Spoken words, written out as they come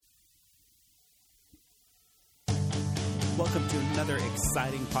Welcome to another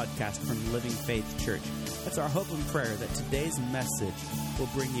exciting podcast from Living Faith Church. It's our hope and prayer that today's message will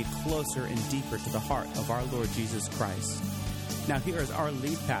bring you closer and deeper to the heart of our Lord Jesus Christ. Now here is our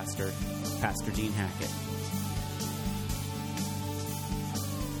lead pastor, Pastor Dean Hackett.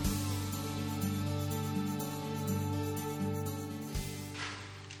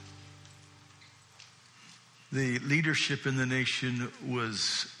 The leadership in the nation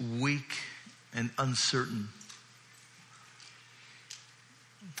was weak and uncertain.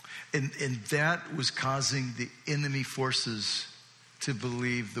 And that was causing the enemy forces to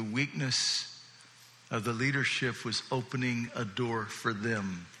believe the weakness of the leadership was opening a door for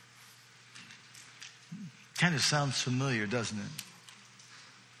them. Kind of sounds familiar, doesn't it?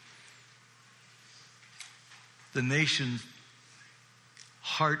 The nation's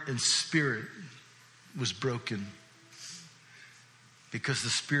heart and spirit was broken because the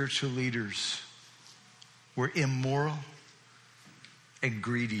spiritual leaders were immoral and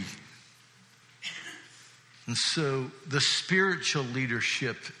greedy. And so the spiritual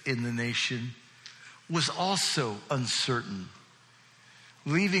leadership in the nation was also uncertain,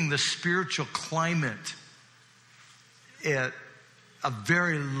 leaving the spiritual climate at a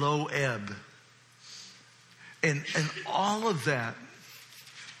very low ebb. And all of that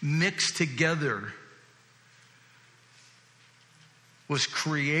mixed together was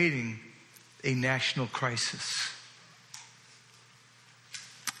creating a national crisis.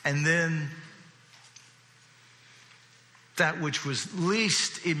 And then that which was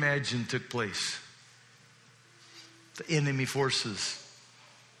least imagined took place. The enemy forces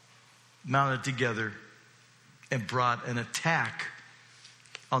mounted together and brought an attack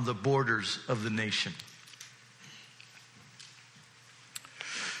on the borders of the nation.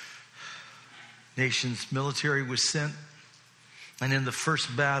 Nation's military was sent, and in the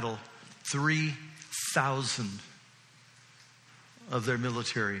first battle, 3,000 of their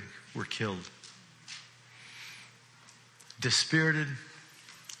military were killed. Dispirited,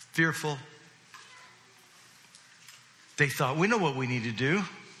 fearful. They thought, we know what we need to do.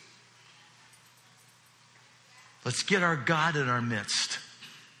 Let's get our God in our midst.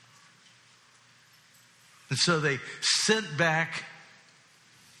 And so they sent back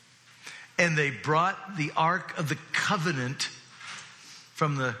and they brought the Ark of the Covenant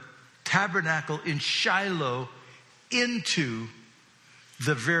from the tabernacle in Shiloh into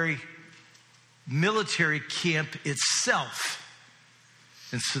the very military camp itself.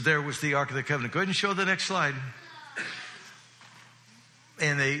 And so there was the Ark of the Covenant. Go ahead and show the next slide.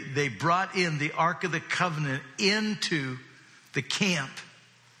 And they brought in the Ark of the Covenant into the camp.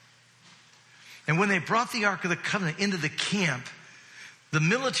 And when they brought the Ark of the Covenant into the camp, the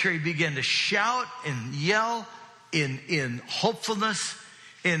military began to shout and yell in hopefulness.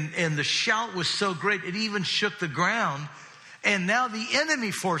 And the shout was so great, it even shook the ground. And now the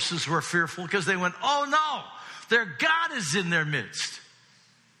enemy forces were fearful because they went, oh no, their God is in their midst.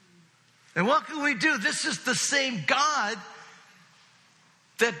 And what can we do? This is the same God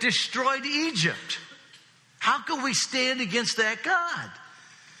that destroyed Egypt. How can we stand against that God?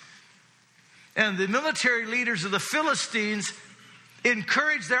 And the military leaders of the Philistines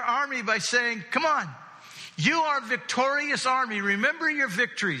encouraged their army by saying, come on, you are a victorious army. Remember your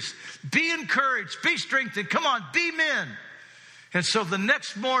victories. Be encouraged. Be strengthened. Come on, be men. And so the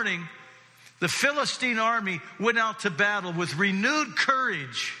next morning, the Philistine army went out to battle with renewed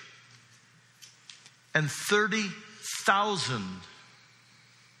courage. And 30,000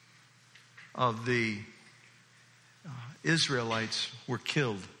 of the Israelites were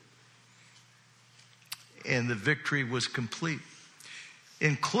killed. And the victory was complete,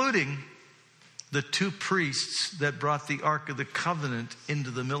 including the two priests that brought the Ark of the Covenant into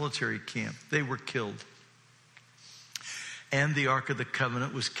the military camp. They were killed. And the Ark of the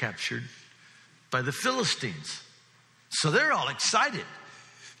Covenant was captured by the Philistines. So they're all excited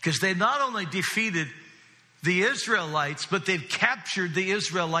because they not only defeated the Israelites, but they've captured the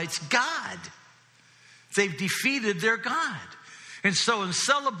Israelites' God. They've defeated their God. And so in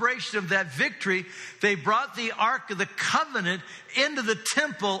celebration of that victory, they brought the Ark of the Covenant into the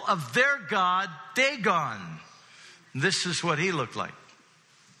temple of their God, Dagon. This is what he looked like.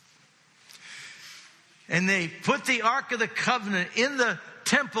 And they put the Ark of the Covenant in the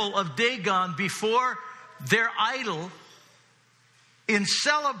temple of Dagon before their idol in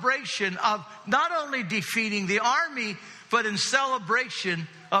celebration of not only defeating the army, but in celebration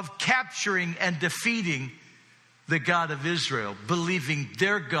of capturing and defeating the God of Israel, believing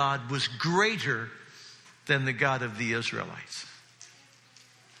their God was greater than the God of the Israelites.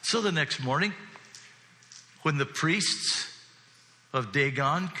 So the next morning, when the priests of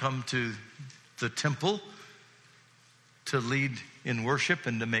Dagon come to the temple to lead in worship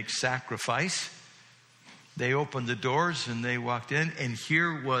and to make sacrifice. They opened the doors and they walked in, and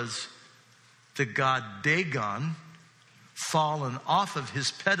here was the god Dagon fallen off of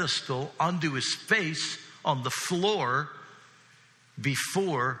his pedestal onto his face on the floor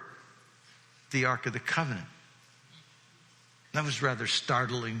before the Ark of the Covenant. That was rather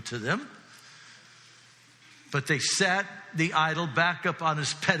startling to them. But they sat the idol back up on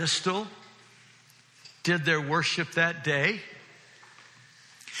his pedestal, did their worship that day,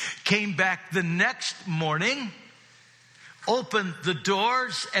 came back the next morning, opened the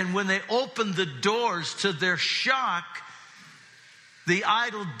doors, and when they opened the doors, to their shock, the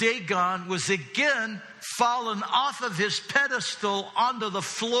idol Dagon was again fallen off of his pedestal onto the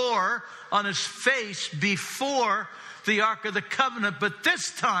floor on his face before the Ark of the Covenant. But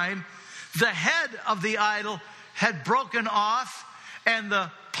this time, the head of the idol had broken off, and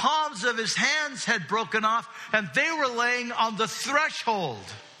the palms of his hands had broken off, and they were laying on the threshold.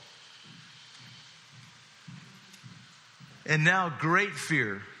 And now great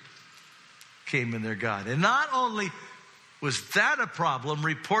fear came in their God. And not only was that a problem,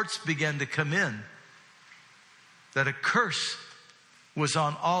 reports began to come in that a curse was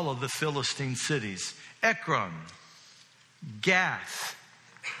on all of the Philistine cities. Ekron, Gath,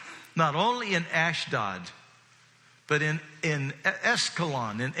 not only in Ashdod, but in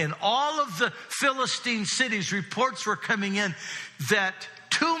Askelon, in all of the Philistine cities, reports were coming in that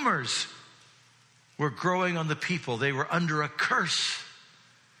tumors were growing on the people. They were under a curse.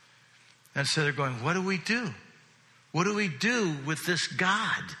 And so they're going, what do we do? What do we do with this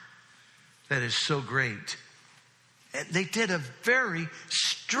God that is so great? And they did a very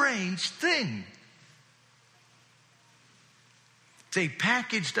strange thing. They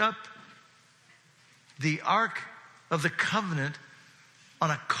packaged up the Ark of the Covenant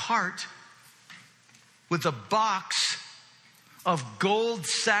on a cart with a box of gold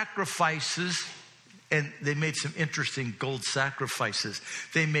sacrifices. And they made some interesting gold sacrifices.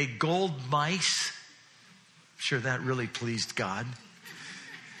 They made gold mice. I'm sure that really pleased God.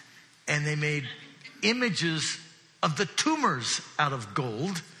 And they made images of the tumors out of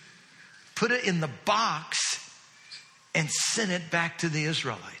gold, put it in the box, and sent it back to the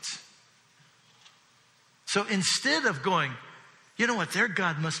Israelites. So instead of going, you know what, their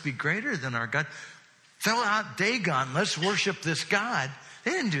God must be greater than our God. Throw out Dagon, let's worship this God.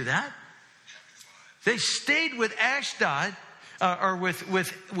 They didn't do that. They stayed with Ashdod, or with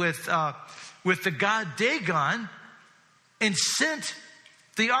the god Dagon, and sent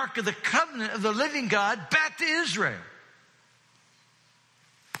the Ark of the Covenant of the living God back to Israel.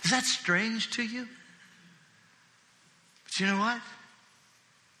 Is that strange to you? But you know what?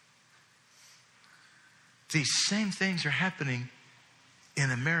 These same things are happening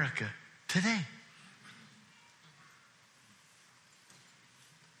in America today.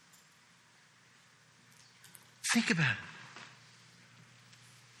 Think about it.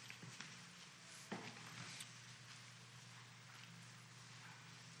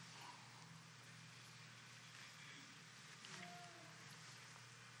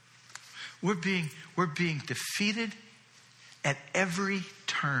 We're being defeated at every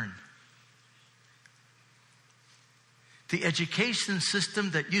turn. The education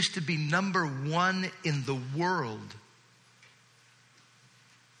system that used to be number one in the world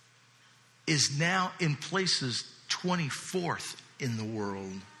is now in places 24th in the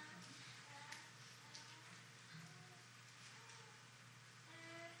world.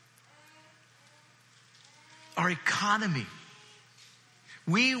 Our economy.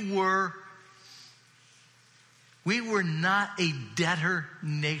 We were not a debtor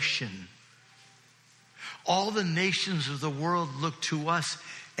nation. All the nations of the world looked to us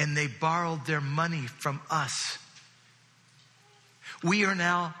and they borrowed their money from us. We are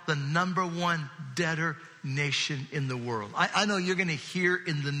now the number one debtor nation in the world. I know you're going to hear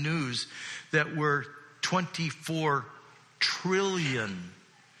in the news that we're 24 trillion.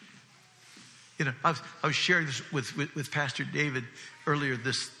 You know, I was sharing this with Pastor David earlier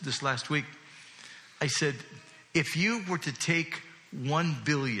this last week. I said, if you were to take 1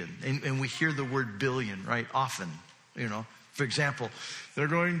 billion, and we hear the word billion, right, often, you know. For example, they're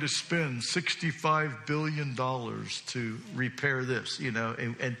going to spend $65 billion to repair this, you know,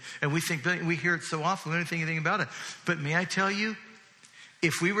 and we think, we hear it so often, we don't think anything about it. But may I tell you,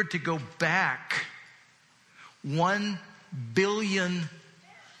 if we were to go back 1 billion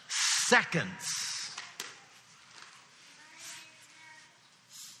seconds,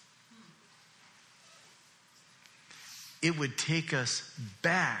 it would take us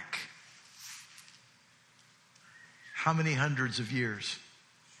back how many hundreds of years?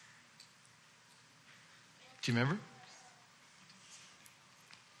 Do you remember?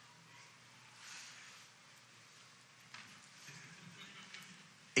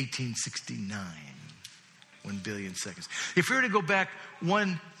 1869. 1 billion seconds. If we were to go back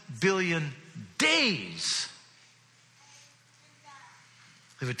 1 billion days,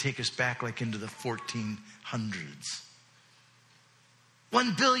 it would take us back like into the 1400s.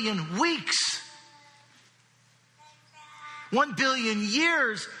 1 billion weeks. 1 billion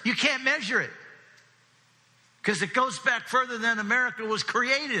years, you can't measure it. Because it goes back further than America was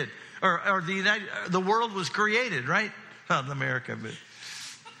created. Or the world was created, right? Not America, but...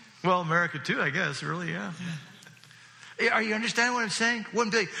 Well, America too, I guess, really, yeah. Are you understanding what I'm saying? 1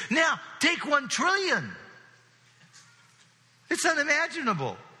 billion. Now, take 1 trillion. It's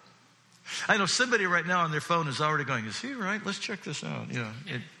unimaginable. I know somebody right now on their phone is already going, is he right? Let's check this out. You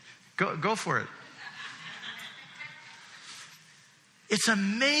know, go for it. It's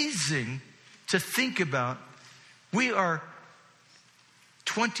amazing to think about. We are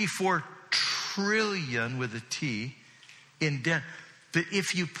 24 trillion with a T in debt. But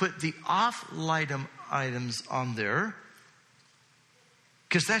if you put the off-item items on there,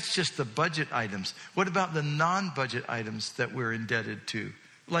 because that's just the budget items. What about the non-budget items that we're indebted to,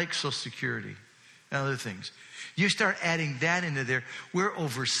 like Social Security and other things? You start adding that into there, we're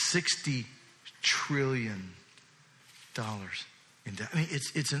over $60 trillion in debt. I mean,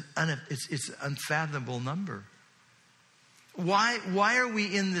 it's an unfathomable number. Why are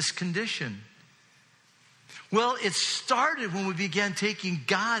we in this condition? Well, it started when we began taking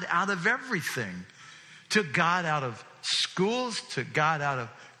God out of everything. Took God out of schools, took God out of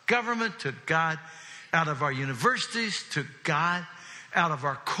government, took God out of our universities, took God out of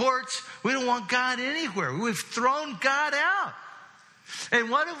our courts. We don't want God anywhere. We've thrown God out. And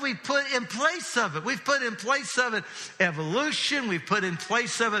what have we put in place of it? We've put in place of it evolution. We've put in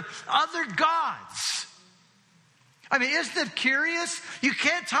place of it other gods. I mean, isn't it curious? You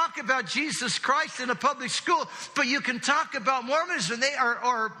can't talk about Jesus Christ in a public school, but you can talk about Mormonism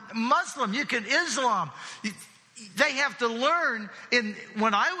or Muslim. You can Islam. They have to learn.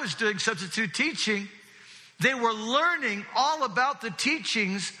 When I was doing substitute teaching, they were learning all about the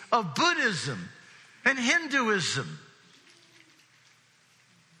teachings of Buddhism and Hinduism.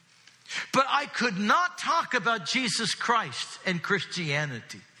 But I could not talk about Jesus Christ and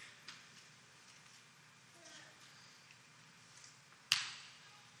Christianity.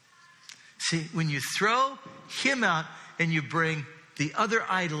 See, when you throw him out and you bring the other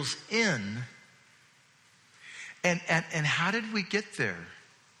idols in, and how did we get there?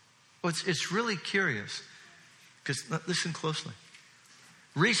 Well, it's really curious. Because listen closely.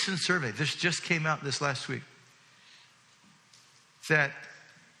 Recent survey, this just came out this last week, that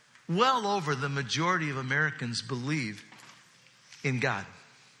well over the majority of Americans believe in God.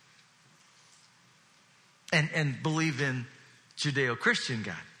 And believe in Judeo-Christian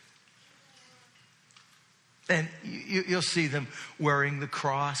God. And you'll see them wearing the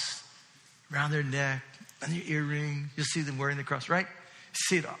cross around their neck and their earring. You'll see them wearing the cross, right?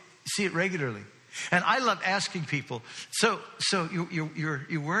 See it regularly. And I love asking people, so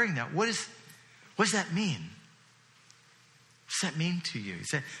you're wearing that. What does that mean? What does that mean to you?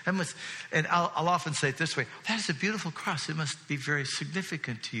 And I'll often say it this way: that is a beautiful cross. It must be very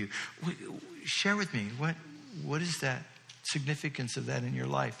significant to you. Share with me, what is that significance of that in your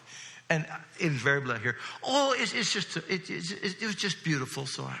life? And invariably I hear, it was just beautiful,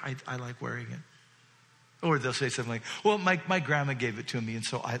 so I like wearing it. Or they'll say something like, well, my grandma gave it to me, and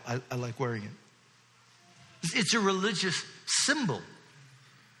so I like wearing it. It's a religious symbol.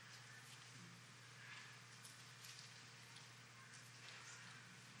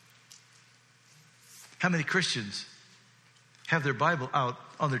 How many Christians have their Bible out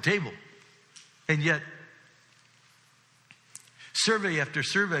on their table? And yet, survey after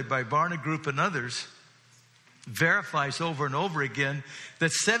survey by Barna Group and others verifies over and over again that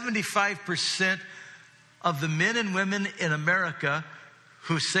 75% of the men and women in America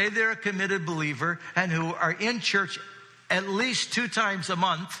who say they're a committed believer and who are in church at least 2 times a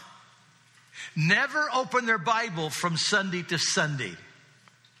month never open their Bible from Sunday to Sunday.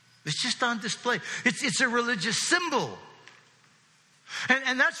 It's just on display. It's a religious symbol.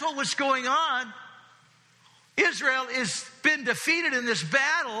 And that's what was going on. Israel has been defeated in this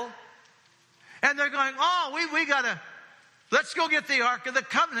battle, and they're going, we gotta, let's go get the Ark of the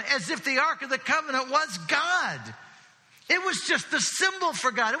Covenant, as if the Ark of the Covenant was God. It was just the symbol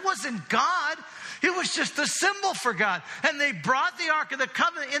for God. It wasn't God. It was just the symbol for God. And they brought the Ark of the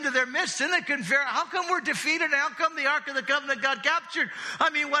Covenant into their midst, and they couldn't figure out, how come we're defeated, and how come the Ark of the Covenant got captured? I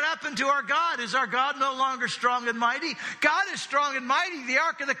mean, what happened to our God? Is our God no longer strong and mighty? God is strong and mighty. The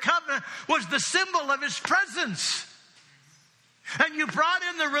Ark of the Covenant was the symbol of his presence. And you brought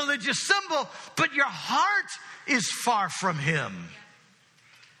in the religious symbol, but your heart is far from him.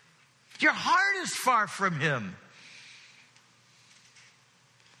 Your heart is far from him.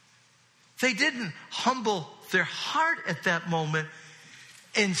 They didn't humble their heart at that moment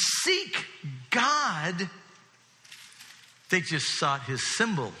and seek God. They just sought his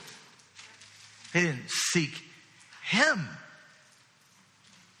symbol. They didn't seek him.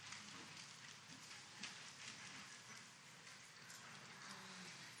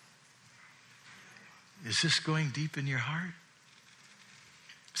 Is this going deep in your heart?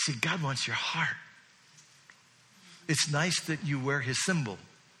 See, God wants your heart. It's nice that you wear his symbol.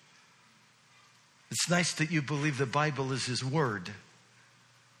 It's nice that you believe the Bible is his word.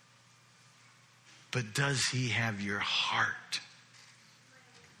 But does he have your heart?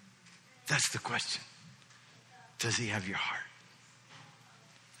 That's the question. Does he have your heart?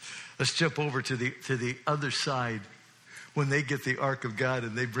 Let's jump over to the other side. When they get the ark of God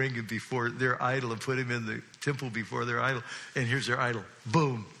and they bring him before their idol and put him in the temple before their idol. And here's their idol.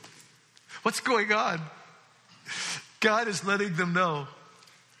 Boom. What's going on? God is letting them know,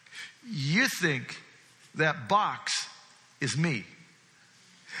 you think that box is me.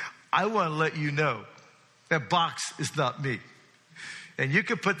 I want to let you know that box is not me. And you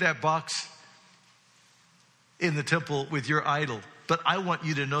can put that box in the temple with your idol. But I want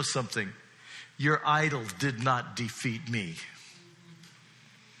you to know something. Your idol did not defeat me.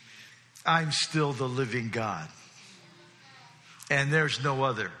 I'm still the living God. And there's no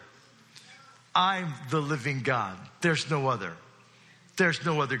other. I'm the living God. There's no other. There's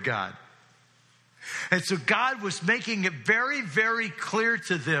no other God. And so God was making it very, very clear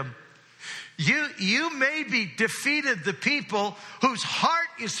to them. You may be defeated the people whose heart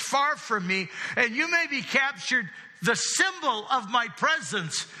is far from me, and you may be captured the symbol of my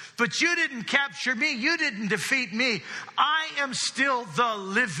presence, but you didn't capture me. You didn't defeat me. I am still the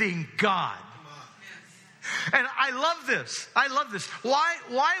living God. And I love this. I love this. Why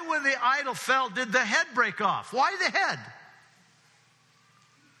when the idol fell, did the head break off? Why the head?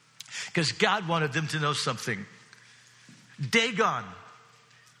 Because God wanted them to know something. Dagon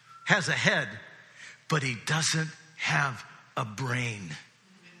has a head, but he doesn't have a brain.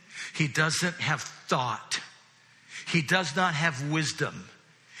 He doesn't have thought. He does not have wisdom.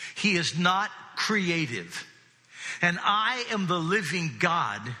 He is not creative. And I am the living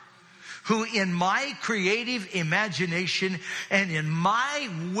God who in my creative imagination and in my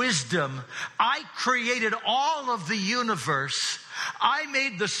wisdom, I created all of the universe. I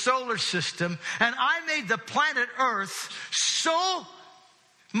made the solar system and I made the planet Earth so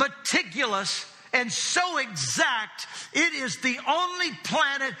meticulous and so exact. It is the only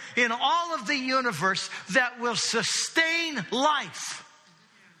planet in all of the universe that will sustain life.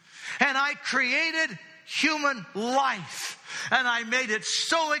 And I created human life. And I made it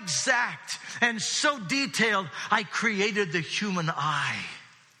so exact and so detailed. I created the human eye.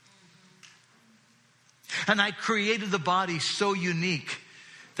 And I created the body so unique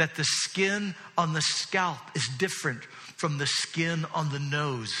that the skin on the scalp is different from the skin on the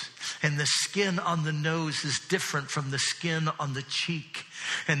nose. And the skin on the nose is different from the skin on the cheek.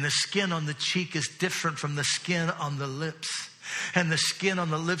 And the skin on the cheek is different from the skin on the lips. And the skin on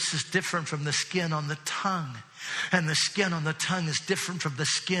the lips is different from the skin on the tongue. And the skin on the tongue is different from the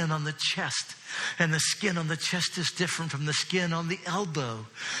skin on the chest. And the skin on the chest is different from the skin on the elbow.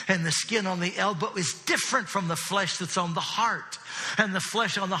 And the skin on the elbow is different from the flesh that's on the heart. And the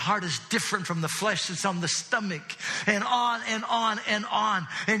flesh on the heart is different from the flesh that's on the stomach. And on and on and on.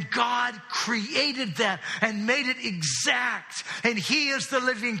 And God created that and made it exact. And he is the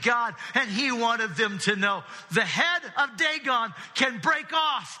living God. And he wanted them to know the head of Dagon can break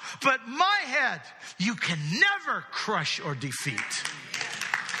off, but my head you can never crush or defeat.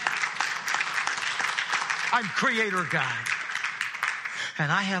 I'm creator God.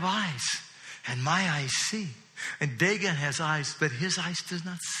 And I have eyes, and my eyes see. And Dagon has eyes, but his eyes does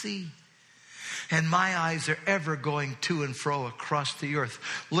not see. And my eyes are ever going to and fro across the earth,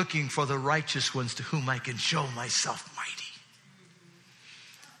 looking for the righteous ones to whom I can show myself mighty.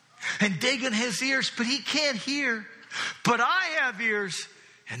 And Dagon has ears, but he can't hear. But I have ears,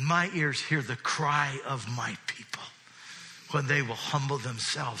 and my ears hear the cry of my people when they will humble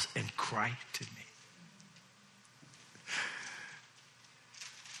themselves and cry to me.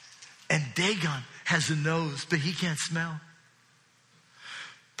 And Dagon has a nose, but he can't smell.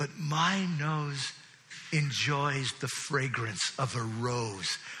 But my nose enjoys the fragrance of a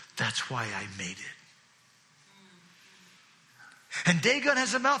rose. That's why I made it. And Dagon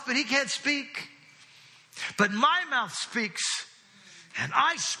has a mouth, but he can't speak. But my mouth speaks. And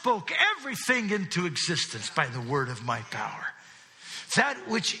I spoke everything into existence by the word of my power. That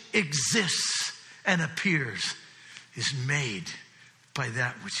which exists and appears is made by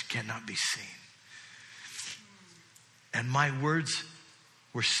that which cannot be seen. And my words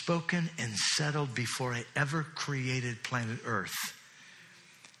were spoken and settled before I ever created planet Earth.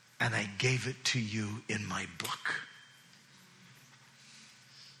 And I gave it to you in my book.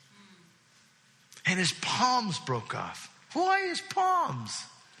 And his palms broke off. Why his palms?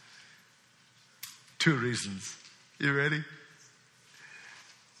 2 reasons. You ready?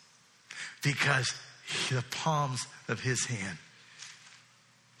 Because the palms of his hand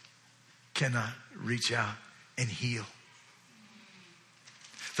cannot reach out and heal.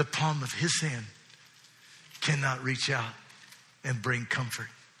 The palm of his hand cannot reach out and bring comfort.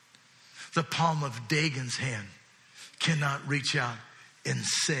 The palm of Dagon's hand cannot reach out and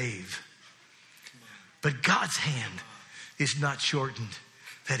save. But God's hand is not shortened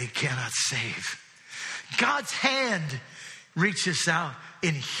that he cannot save. God's hand reaches out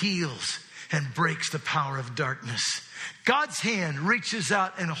and heals and breaks the power of darkness. God's hand reaches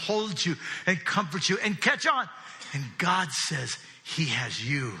out and holds you and comforts you and catch on. And God says he has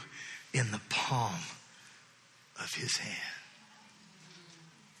you in the palm of his hand.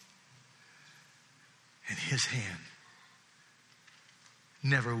 And his hand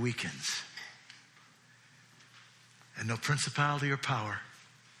never weakens. And no principality or power,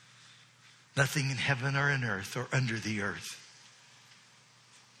 nothing in heaven or in earth or under the earth,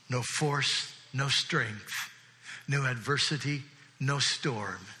 no force, no strength, no adversity, no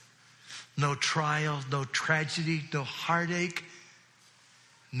storm, no trial, no tragedy, no heartache,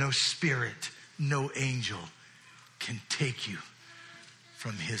 no spirit, no angel can take you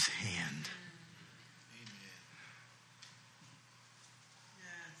from his hand.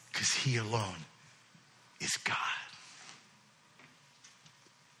 Because he alone is God.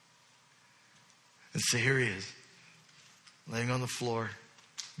 And so here he is, laying on the floor,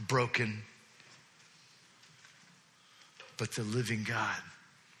 broken. But the living God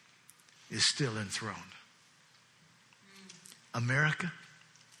is still enthroned. America,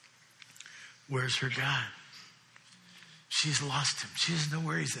 where's her God? She's lost him. She doesn't know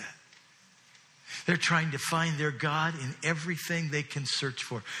where he's at. They're trying to find their God in everything they can search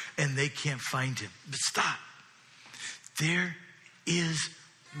for, and they can't find him. But stop. There is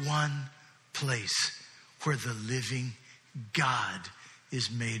one place where the living God is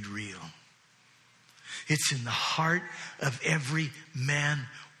made real. It's in the heart of every man,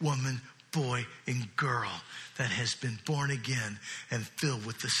 woman, boy, and girl that has been born again and filled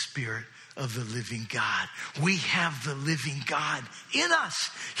with the Spirit of the living God. We have the living God in us.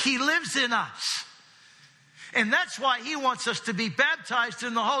 He lives in us. And that's why he wants us to be baptized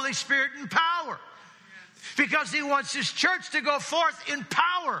in the Holy Spirit in power. Because he wants his church to go forth in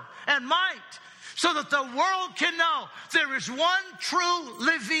power and might, so that the world can know there is one true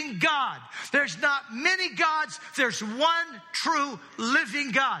living God. There's not many gods. There's one true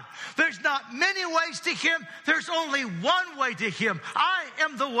living God. There's not many ways to him. There's only one way to him. I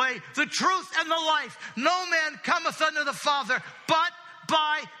am the way, the truth, and the life. No man cometh unto the Father but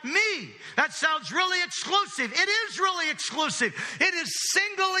by me. That sounds really exclusive. It is really exclusive. It is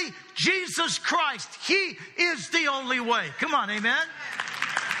singly Jesus Christ. He is the only way. Come on, amen?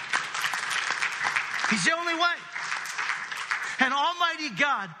 He's the only way. And Almighty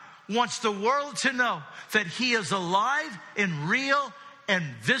God wants the world to know that he is alive and real and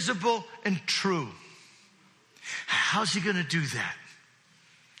visible and true. How's he going to do that?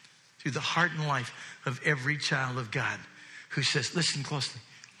 Through the heart and life of every child of God who says, listen closely,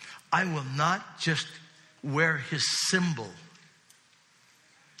 I will not just wear his symbol.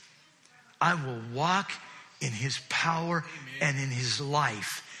 I will walk in his power and in his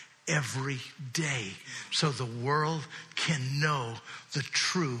life every day, so the world can know the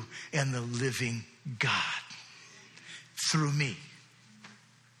true and the living God through me.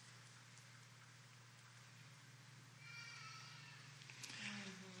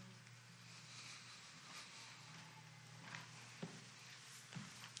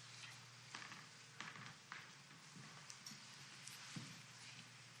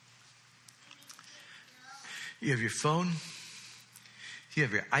 You have your phone. You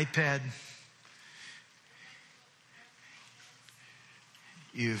have your iPad.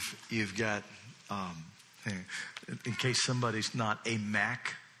 You've got, in case somebody's not a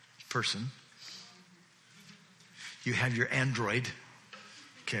Mac person, you have your Android.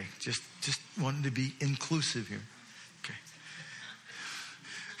 Okay, just wanted to be inclusive here. Okay.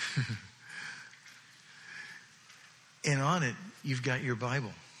 And on it, you've got your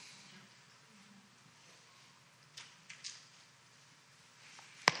Bible.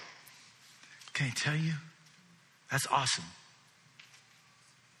 Can I tell you? That's awesome.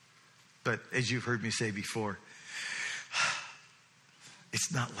 But as you've heard me say before,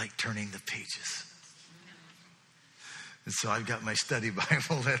 it's not like turning the pages. And so I've got my study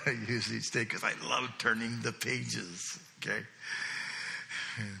Bible that I use each day because I love turning the pages, okay?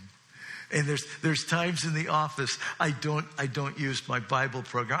 And there's times in the office I don't use my Bible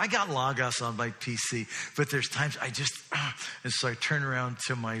program. I got Logos on my PC, but there's times and so I turn around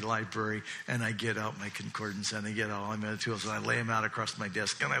to my library and I get out my concordance and I get all my tools and I lay them out across my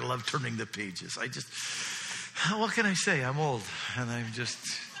desk and I love turning the pages. What can I say? I'm old and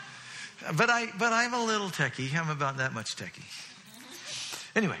but I'm a little techie. I'm about that much techie.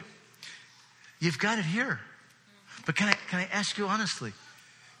 Anyway, you've got it here. But can I ask you honestly?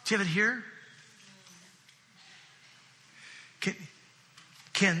 Do you have it here?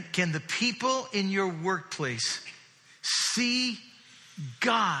 Can the people in your workplace see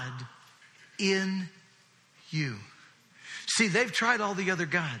God in you? See, they've tried all the other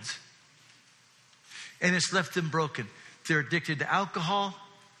gods, and it's left them broken. They're addicted to alcohol.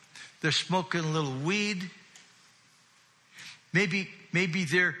 They're smoking a little weed. Maybe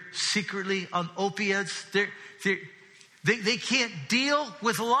they're secretly on opiates. They can't deal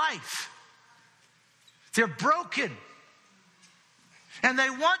with life. They're broken. And they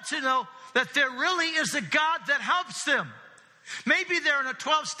want to know that there really is a God that helps them. Maybe they're in a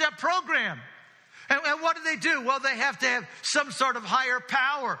 12-step program. And what do? Well, they have to have some sort of higher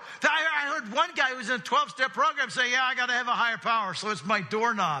power. I heard one guy who was in a 12-step program say, I got to have a higher power, so it's my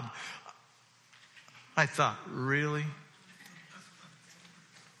doorknob. I thought, really?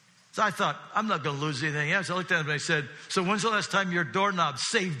 So I thought, I'm not going to lose anything else. I looked at him and I said, so when's the last time your doorknob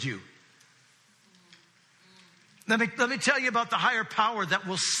saved you? Let me tell you about the higher power that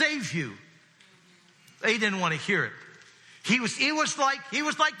will save you. They didn't want to hear it. He was like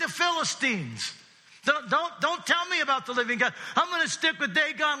the Philistines. Don't tell me about the living God. I'm going to stick with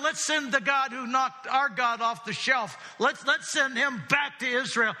Dagon. Let's send the God who knocked our God off the shelf. Let's send him back to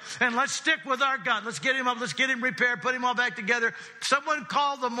Israel. And let's stick with our God. Let's get him up. Let's get him repaired. Put him all back together. Someone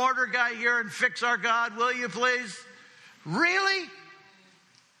call the mortar guy here and fix our God, will you please? Really?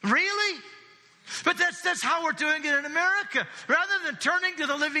 Really? But that's how we're doing it in America. Rather than turning to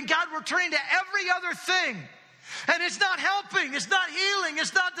the living God, we're turning to every other thing. And it's not helping, it's not healing,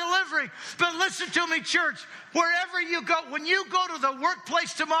 it's not delivering. But listen to me, church, wherever you go, when you go to the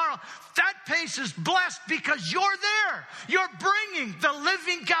workplace tomorrow, that place is blessed because you're there. You're bringing the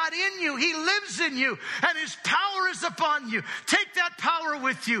living God in you. He lives in you, and his power is upon you. Take that power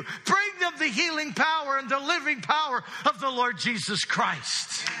with you. Bring them the healing power and the living power of the Lord Jesus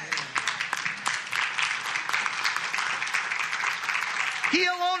Christ. He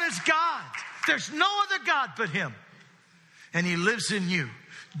alone is God. There's no other God but him. And he lives in you.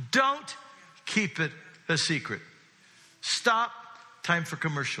 Don't keep it a secret. Stop. Time for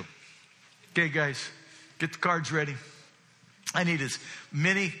commercial. Okay, guys, get the cards ready. I need as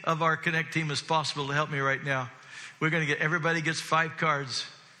many of our Connect team as possible to help me right now. We're going to get, everybody gets 5 cards.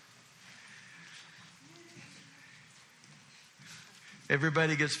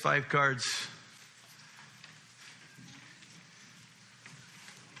 Everybody gets 5 cards.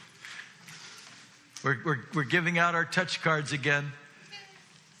 We're giving out our touch cards again.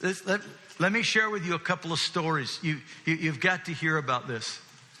 Let me share with you a couple of stories. You've got to hear about this.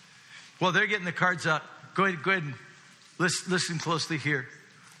 Well, they're getting the cards out. Go ahead and listen closely here.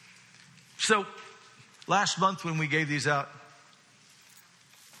 So, last month when we gave these out,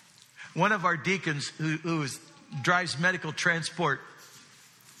 one of our deacons who drives medical transport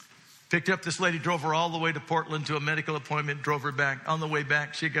picked up this lady, drove her all the way to Portland to a medical appointment, drove her back. On the way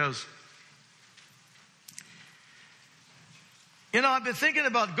back, she goes, I've been thinking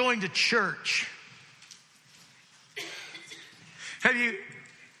about going to church. Have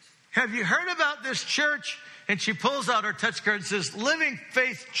you heard about this church? And she pulls out her touch card and says, Living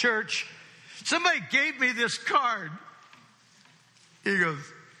Faith Church. Somebody gave me this card. He goes,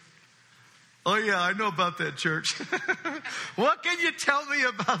 oh yeah, I know about that church. What can you tell me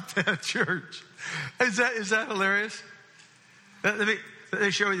about that church? Is that hilarious? Let me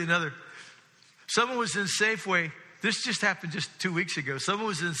share with you another. Someone was in Safeway. This just happened just 2 weeks ago. Someone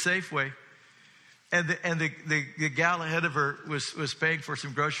was in Safeway, and the gal ahead of her was paying for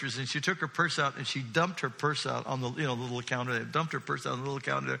some groceries, and she took her purse out and she dumped her purse out on the little counter. They dumped her purse out on the little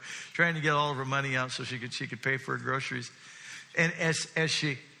counter, trying to get all of her money out so she could pay for her groceries. And as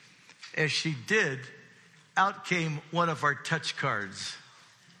she did, out came one of our touch cards,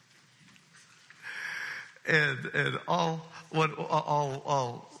 and all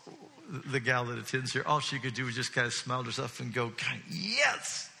the gal that attends here, all she could do was just kind of smile to herself and go,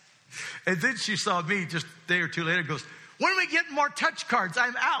 yes. And then she saw me just a day or two later and goes, when are we getting more touch cards?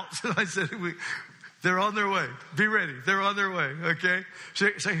 I'm out. So I said, They're on their way. Be ready. They're on their way, okay?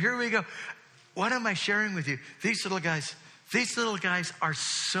 So here we go. What am I sharing with you? These little guys are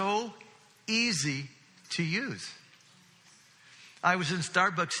so easy to use. I was in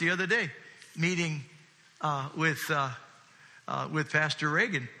Starbucks the other day meeting with Pastor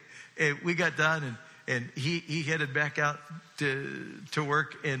Reagan. We got done and he headed back out to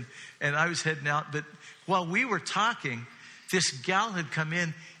work and I was heading out. But while we were talking, this gal had come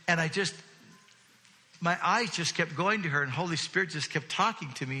in and my eyes just kept going to her and Holy Spirit just kept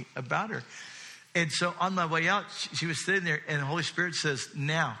talking to me about her. And so on my way out, she was sitting there and the Holy Spirit says,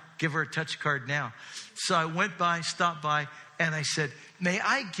 now, give her a touch card now. So I went by, stopped by, and I said, may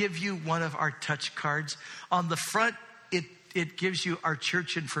I give you one of our touch cards? On the front, it gives you our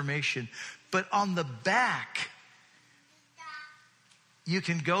church information. But on the back, you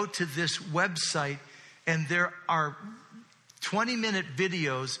can go to this website and there are 20-minute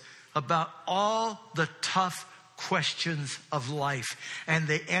videos about all the tough questions of life. And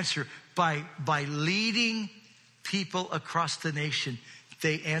they answer by leading people across the nation.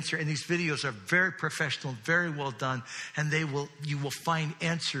 They answer, and these videos are very professional, very well done, and you will find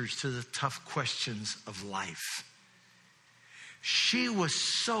answers to the tough questions of life. She was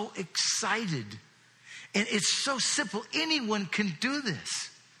so excited. And it's so simple. Anyone can do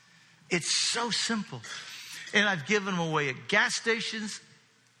this. It's so simple. And I've given them away at gas stations.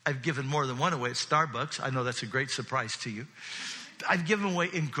 I've given more than one away at Starbucks. I know that's a great surprise to you. I've given away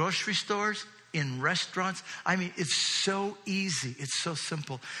in grocery stores, in restaurants. I mean, it's so easy. It's so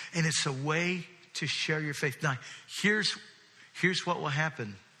simple. And it's a way to share your faith. Now, here's what will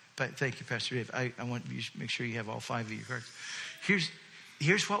happen. Thank you, Pastor Dave. I want you to make sure you have all 5 of your cards.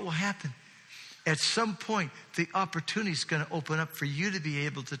 Here's what will happen. At some point, the opportunity is going to open up for you to be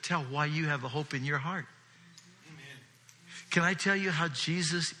able to tell why you have a hope in your heart. Amen. Can I tell you how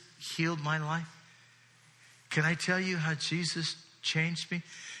Jesus healed my life? Can I tell you how Jesus changed me?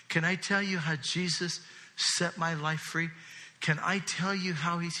 Can I tell you how Jesus set my life free? Can I tell you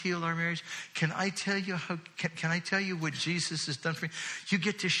how he's healed our marriage? Can I tell you can I tell you what Jesus has done for me? You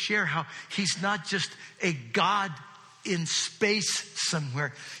get to share how he's not just a God in space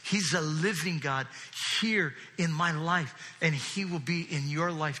somewhere. He's a living God here in my life, and he will be in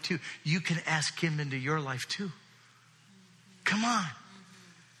your life too. You can ask him into your life too. Come on.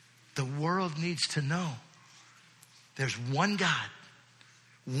 The world needs to know there's one God,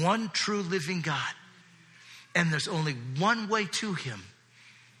 one true living God, and there's only one way to him.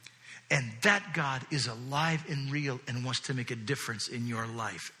 And that God is alive and real and wants to make a difference in your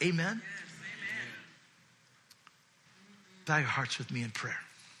life. Amen? Bow your hearts with me in prayer.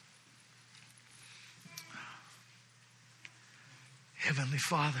 Heavenly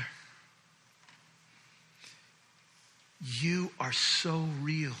Father, you are so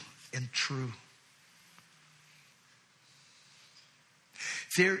real and true.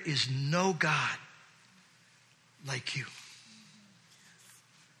 There is no God like you.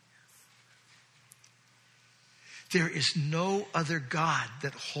 There is no other God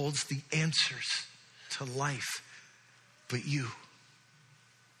that holds the answers to life but you.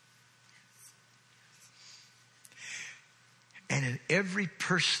 And in every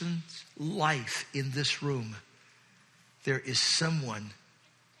person's life in this room, there is someone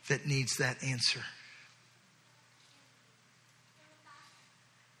that needs that answer.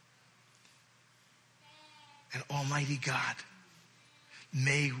 And Almighty God,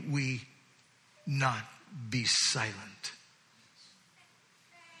 may we not be silent.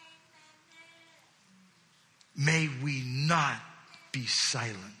 May we not be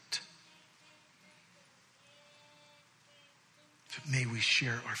silent. But may we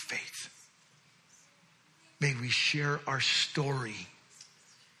share our faith. May we share our story.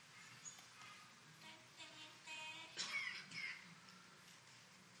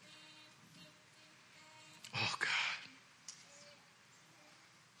 Oh God.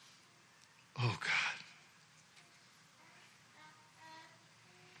 Oh God.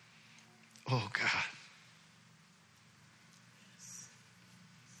 Oh God.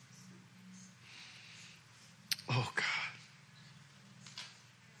 Oh God.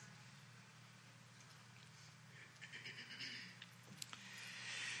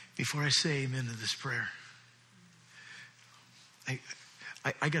 Before I say amen to this prayer,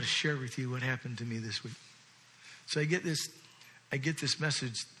 I got to share with you what happened to me this week. So I get this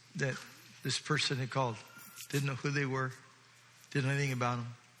message that this person had called. Didn't know who they were. Didn't know anything about them.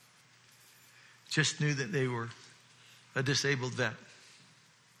 Just knew that they were a disabled vet.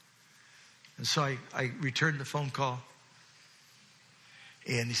 And so I returned the phone call.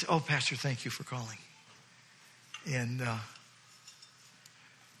 And he said, "Oh, Pastor, thank you for calling." And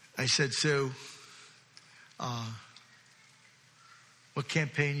I said, "So What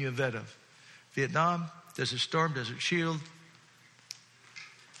campaign you a vet of? Vietnam, Desert Storm, Desert Shield,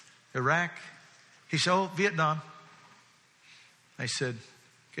 Iraq. He said, oh, Vietnam. I said,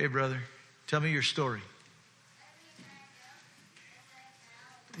 okay, brother, tell me your story.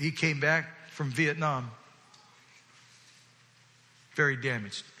 He came back from Vietnam very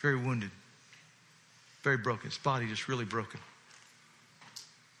damaged, very wounded, very broken. His body just really broken.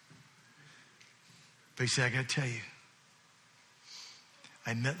 But he said, I got to tell you,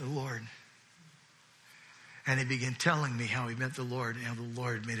 I met the Lord. And he began telling me how he met the Lord and how the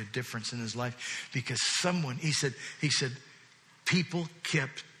Lord made a difference in his life. Because someone, he said, people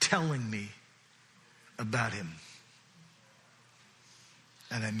kept telling me about him.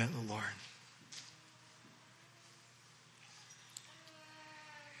 And I met the Lord.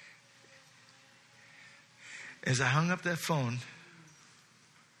 As I hung up that phone,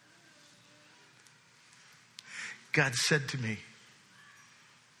 God said to me,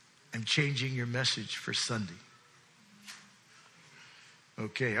 I'm changing your message for Sunday.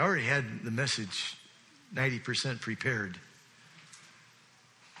 Okay, I already had the message 90% prepared.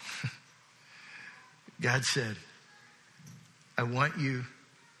 God said, I want you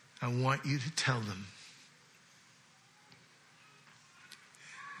to tell them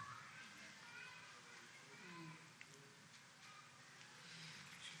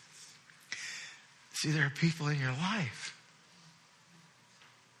see, there are people in your life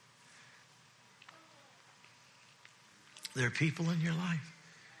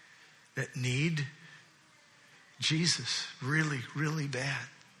that need Jesus really, really bad.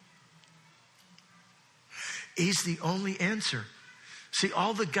 He's the only answer. See,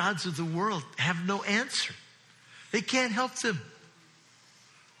 all the gods of the world have no answer. They can't help them.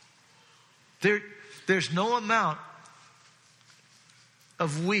 There's no amount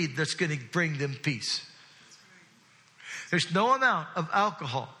of weed that's going to bring them peace. There's no amount of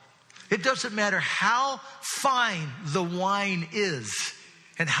alcohol. It doesn't matter how fine the wine is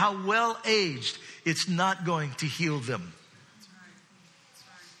and how well aged, it's not going to heal them.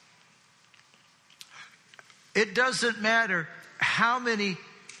 It doesn't matter how many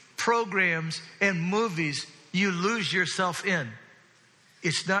programs and movies you lose yourself in.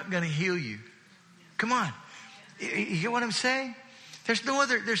 It's not going to heal you. Come on. You get what I'm saying? There's no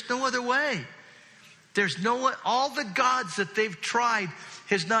other way. All the gods that they've tried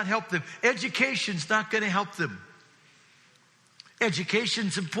has not helped them. Education's not going to help them.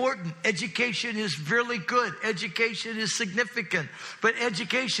 Education's important. Education is really good. Education is significant. But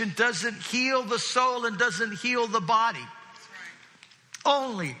education doesn't heal the soul and doesn't heal the body. Right.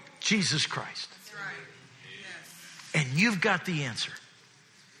 Only Jesus Christ. That's right. Yes. And you've got the answer.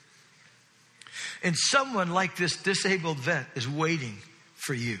 And someone like this disabled vet is waiting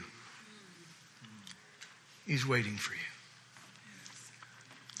for you. He's waiting for you.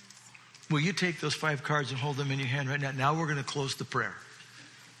 Will you take those 5 cards and hold them in your hand right now? Now we're going to close the prayer.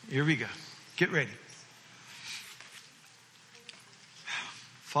 Here we go. Get ready.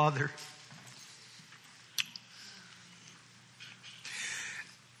 Father,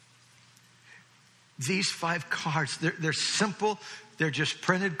 these 5 cards, they're simple. They're just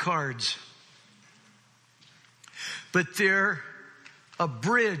printed cards. But they're a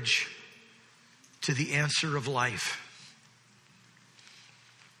bridge to the answer of life.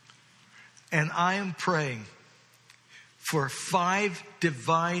 And I am praying for 5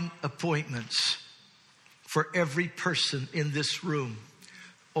 divine appointments for every person in this room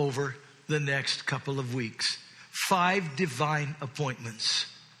over the next couple of weeks. 5 divine appointments.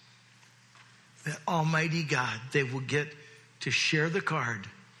 That Almighty God, they will get to share the card.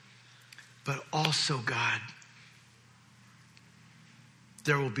 But also, God,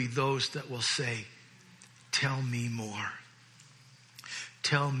 there will be those that will say, tell me more.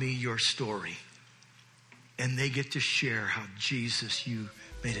 Tell me your story. And they get to share how Jesus, you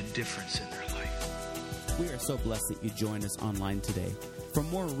made a difference in their life. We are so blessed that you joined us online today. For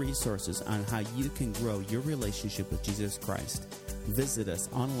more resources on how you can grow your relationship with Jesus Christ, visit us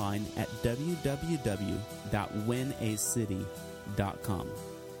online at www.winacity.com.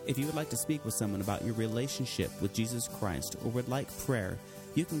 If you would like to speak with someone about your relationship with Jesus Christ or would like prayer,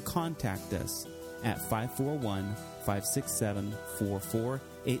 you can contact us at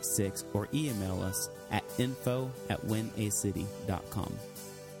 541-567-4486 or email us at info@winacity.com.